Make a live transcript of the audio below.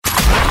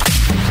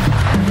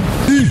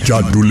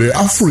Ijadu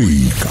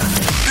leAfrica.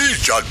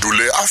 Ijadu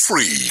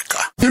leAfrica.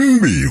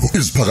 Imbiko,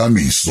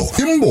 iziphakamiso,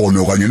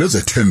 imbono kanye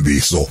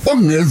nezethembiso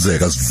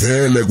okungenzeka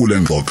sivele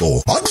kule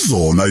ngxoxo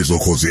akuzona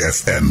izoKhozi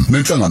FM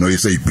nenhlangano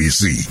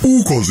yeSABC.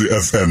 uKhozi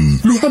FM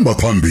luhamba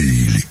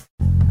phambili.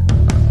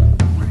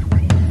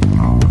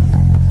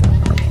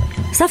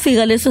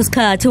 Safika leso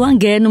sikhathi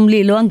wangena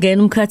umlilo,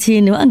 wangena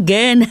umkhathini,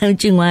 wangena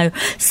uCetshwayo.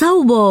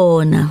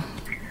 Sawubona.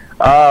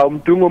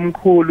 Umdungu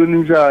omkhulu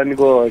ninjani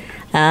kodwa?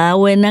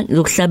 Wena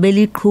ngokuhlabela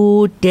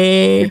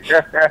iqhude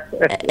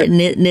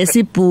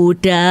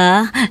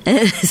nesibhuda.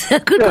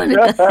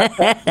 Sakhona.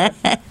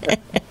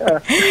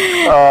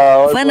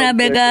 Fana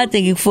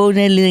bekade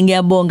ngikufonele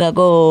ngiyabonga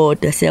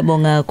kodwa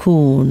siyabonga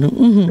kakhulu.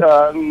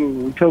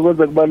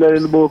 Ngithokoza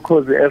kubalalela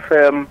boKhozi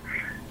FM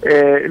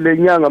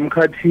lenyanga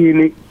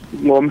mkhathini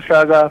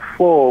ngomhla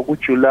ka4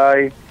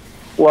 kuJuly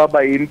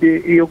waba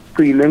impi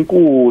yokugcina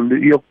enkulu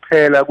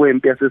yokuphela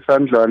kwempi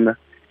yasesandlwana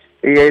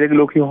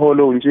eyayilokhu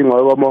iholo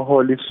uNtshingwa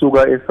kwamaholo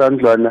isuka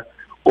esandlwana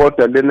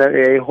kodwa lena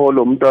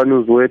eyayiholo umntwana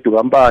uZwedu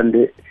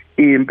kaMpande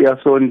impi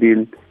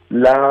yasoNdini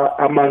la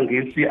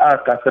amangisi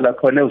agasela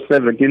khona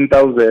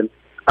u17,000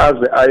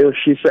 aze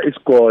ayoshisa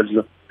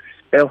isigodlo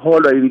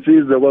eholwa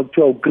insizwe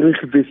kwakuthiwa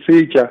uGrieg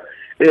Visija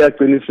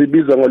eyagcina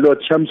isibizwa ngoLord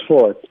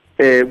Chelmsford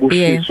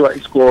kushiswa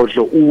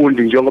isigodlo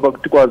uNdi njengoba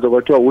kuthiwa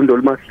kwathiwa uNdi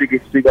olumasika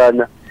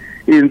isikana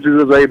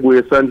insizwe zayibuye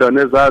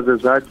esandlwana ezaze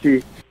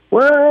zathi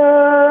wena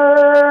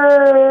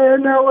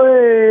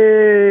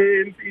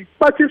wempi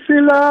bathi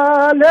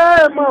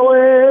silale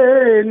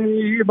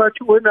maweni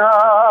bathi wena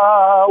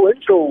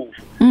wendlovu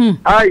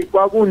hayi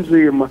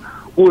kwakunzima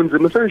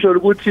sengisho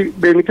ukuthi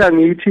bengitha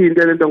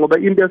ngiyithinte lento ngoba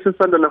impi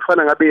yasesandlwana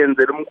kufana ngabe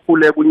yenzela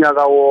umkhuleko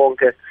unyaka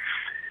wonke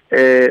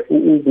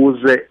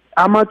ukuze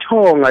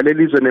amathonga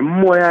lelizwe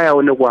nemoya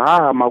yawo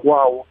nokuhama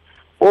kwawo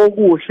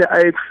okuhle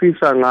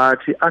ayekufisa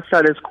ngathi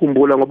ahlale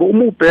esikhumbula ngoba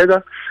uma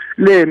ubheka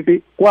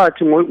lempi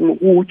kwathi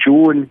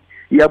ngoJune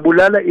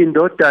yabulala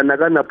indodana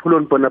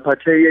kaNapoleon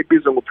Bonaparte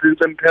eyayibizwa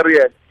ngoPrince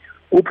Imperial.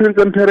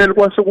 uPrince Imperial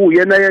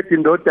kwasekuyena yedwa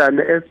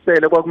indodana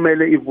esele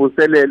kwakumele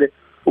ivuselele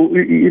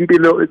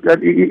impilo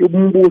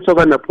umbuso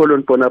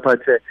kaNapoleon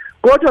Bonaparte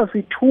kodwa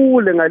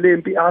sithule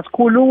ngalempi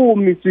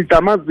asikhulumi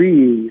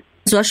sidamazinyo.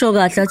 Washo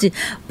kahle athi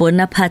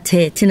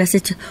Bonaparte thina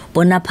sithi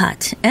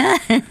Bonaparte.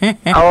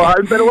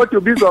 Impela kodwa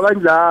ubizwa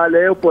kanjalo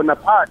leyo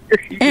Bonaparte.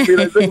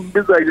 Mina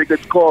sengibizwa nje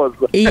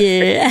ngeKhoza.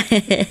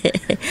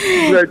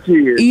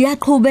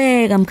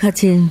 Iyaqhubeka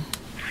mkhathini.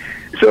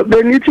 So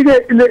bengithi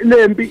ke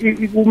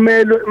lempi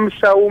kumele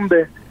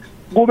mhlawumbe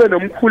kube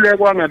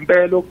nomkhuleko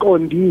wangempela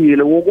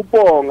oqondile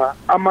wokubonga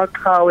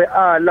amaqhawe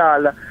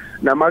alala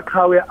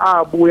namaqhawe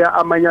abuya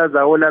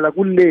amanyaza olala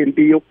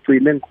kulempi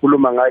yokugcina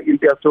engikhuluma ngayo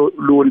impi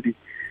yasoLundi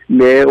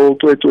le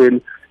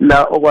uCwecweni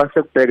la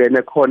okwase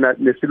kubhekene khona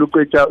nesilo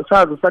uCetshwayo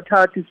saze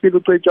sathatha isilo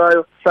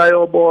uCetshwayo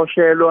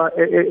sayoboshelwa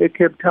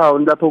eCape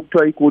Town lapho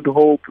kuthiwa iGood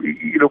Hope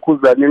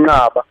ilokhuzana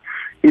inqaba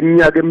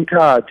iminyaka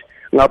emithathu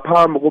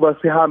ngaphambi kuba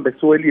sihambe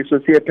siweliswe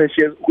siye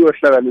phesheya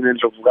kuyohlangana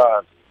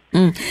nendlovukazi.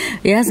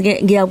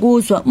 Yazi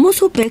ngiyakuzwa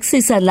musu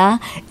ubhekisisa la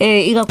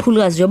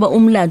ikakhulukazi njengoba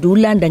umlando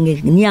ulanda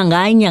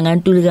ngenyanga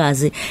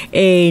uNtulikazi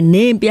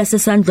nempi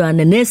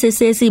yasesandlwana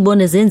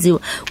nesesibone zenziwa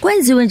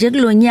kwenziwe nje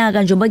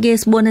kulonyaka njengoba ke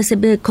sibone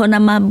sebekhona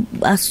ama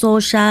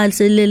social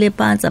selele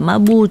phansi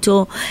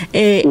amabutho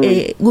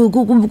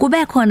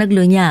kube khona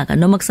kulonyaka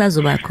noma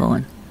kusazoba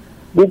khona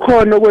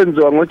kukhona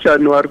okwenziwa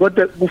ngoJanuary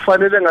kodwa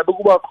kufanele ngabe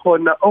kuba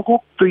khona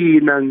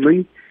okugcina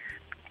ngci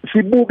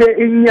sibuke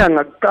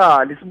inyanga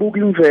kuqala sibuke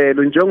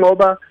imvelo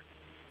njengoba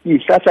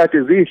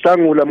ihlahlathi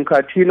ziyihlangula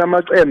mkhathini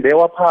amacembe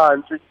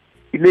ewaphansi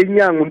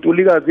ilenyanga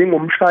uNtulikazi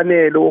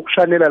ingomshanelo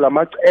wokushanela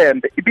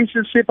lamacembe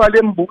ibisisipha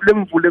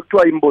lemvule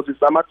ekuthiwa imbozi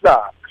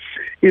zamahlanga.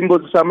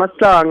 Imbozi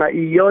zamahlanga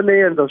iyona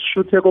yenza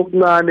sishuthe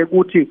kokuncane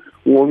ukuthi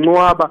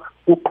ngoncwaba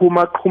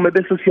kuqhuma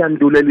bese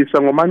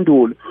siyandulelisa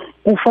ngomandulo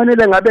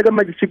kufanele ngabe ke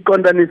manje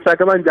siqondanisa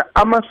ke manje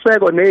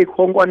amaseko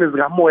nezikhonkwane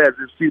zikamoya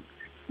zisiphi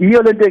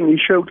iyo lento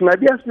engisho ukuthi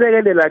ngabe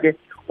yasilekelela ke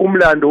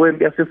umlando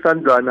wempi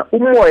yasesandlwana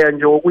umoya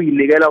nje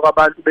wokuyinikela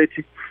kwabantu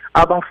bethi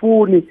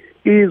abafuni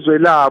izwe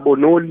labo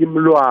nolimi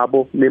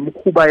lwabo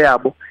nemikhuba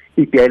yabo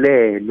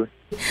idelelwe.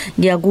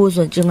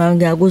 Ngiyakuzwa njengayo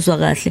ngiyakuzwa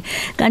kahle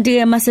kanti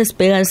ke mase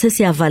sibheka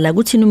sesiyavala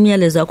kuthini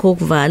umyalezo wakho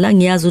wokuvala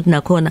ngiyazi ukuthi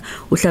nakhona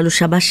uhlala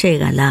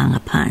ushabasheka la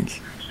ngaphandle.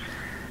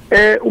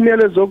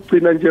 Umyalezo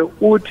wokugcina nje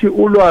uthi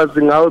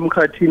ulwazi ngawe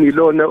emkhathini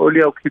lona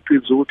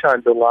oliyawukhiqiza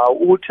uthando ngawo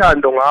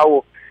uthando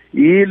ngawo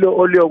yilo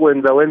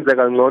oliyokwenza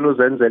wenzeka ngcono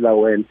uzenzela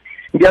wena.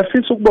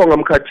 Ngiyafisa ukubonga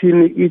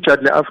mkhathini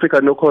Ijadu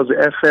leAfrica noKhozi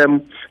FM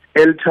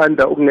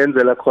elithanda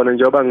ukungenzela khona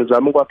njengoba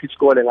ngizama ukwakha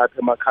isikole ngapha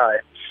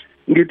emakhaya.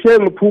 Ngithe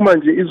ngiphuma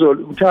nje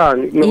izolo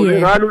uthangi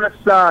ngalo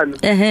lesihlanu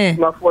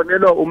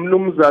ngafonelwa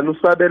umnumzana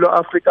uSabelo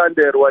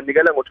Afrikander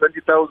wanikela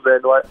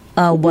ngo20,000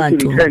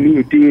 awubantu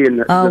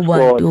ngiyitina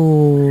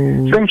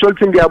sengisho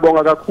ukuthi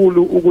ngiyabonga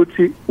kakhulu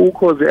ukuthi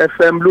uKhozi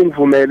FM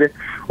lungivumele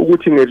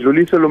ukuthi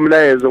ngedlulise lo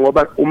mlayezo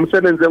ngoba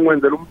umsebenzi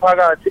engiwenzela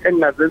umphakathi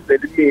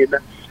engingazenzeli mina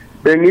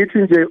bengithi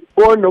nje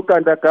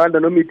onogandaganda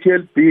noma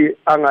iTLB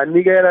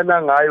anganikela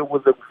nangayo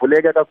ukuze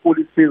kuvuleke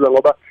kakhulu isiza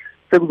ngoba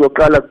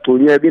sekuzoqala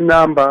kugcunyeka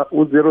inamba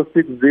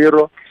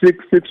u060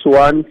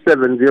 661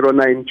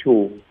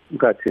 7092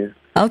 mkhathi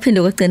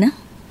awuphinde kwagcina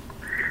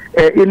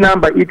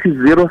inamba ithi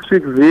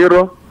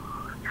 060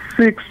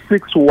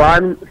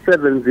 661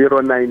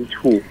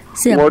 7092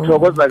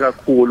 ngothokoza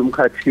kakhulu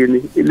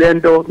mkhathini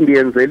lento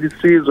ngiyenzela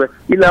isizwe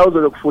ila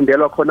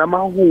uzokufundelwa khona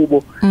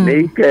amahubo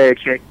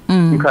nezikekhe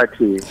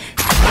mkhathini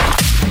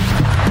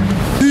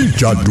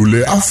Ijadu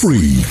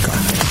leAfrika.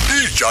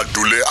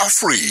 Ijadu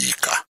leAfrika.